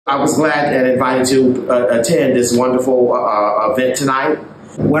I was glad and invited to attend this wonderful event tonight.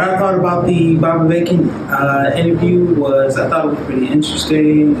 What I thought about the Avakian interview was I thought it was pretty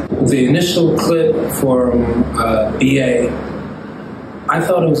interesting. The initial clip from BA, I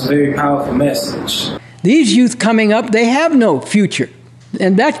thought it was a very powerful message. These youth coming up, they have no future.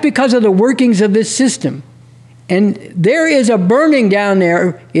 And that's because of the workings of this system. And there is a burning down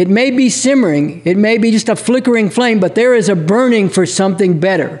there. It may be simmering. It may be just a flickering flame, but there is a burning for something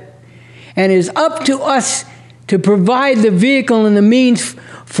better. And it is up to us to provide the vehicle and the means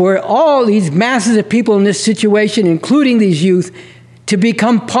for all these masses of people in this situation, including these youth, to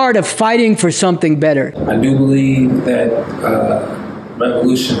become part of fighting for something better. I do believe that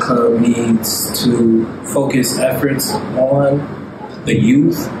Revolution Club needs to focus efforts on the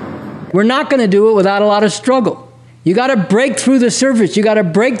youth. We're not going to do it without a lot of struggle. You got to break through the surface. You got to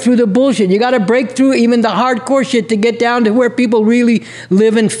break through the bullshit. You got to break through even the hardcore shit to get down to where people really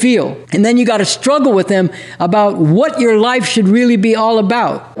live and feel. And then you got to struggle with them about what your life should really be all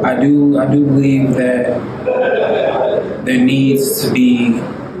about. I do believe that there needs to be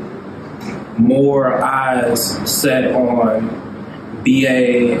more eyes set on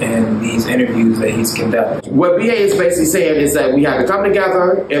BA and these interviews that he's conducting. What BA is basically saying is that we have to come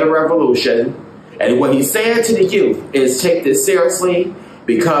together in a revolution, and what he's saying to the youth is take this seriously,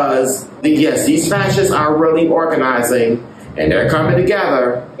 because yes, these fascists are really organizing and they're coming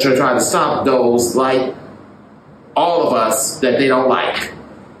together to try to stop those like all of us that they don't like.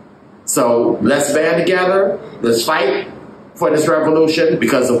 So let's band together, let's fight for this revolution,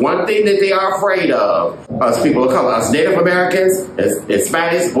 because the one thing that they are afraid of, us people of color, us Native Americans,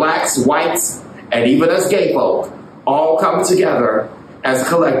 Hispanics, blacks, whites, and even us gay folk, all come together as a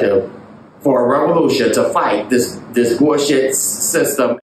collective for a revolution to fight this bullshit system.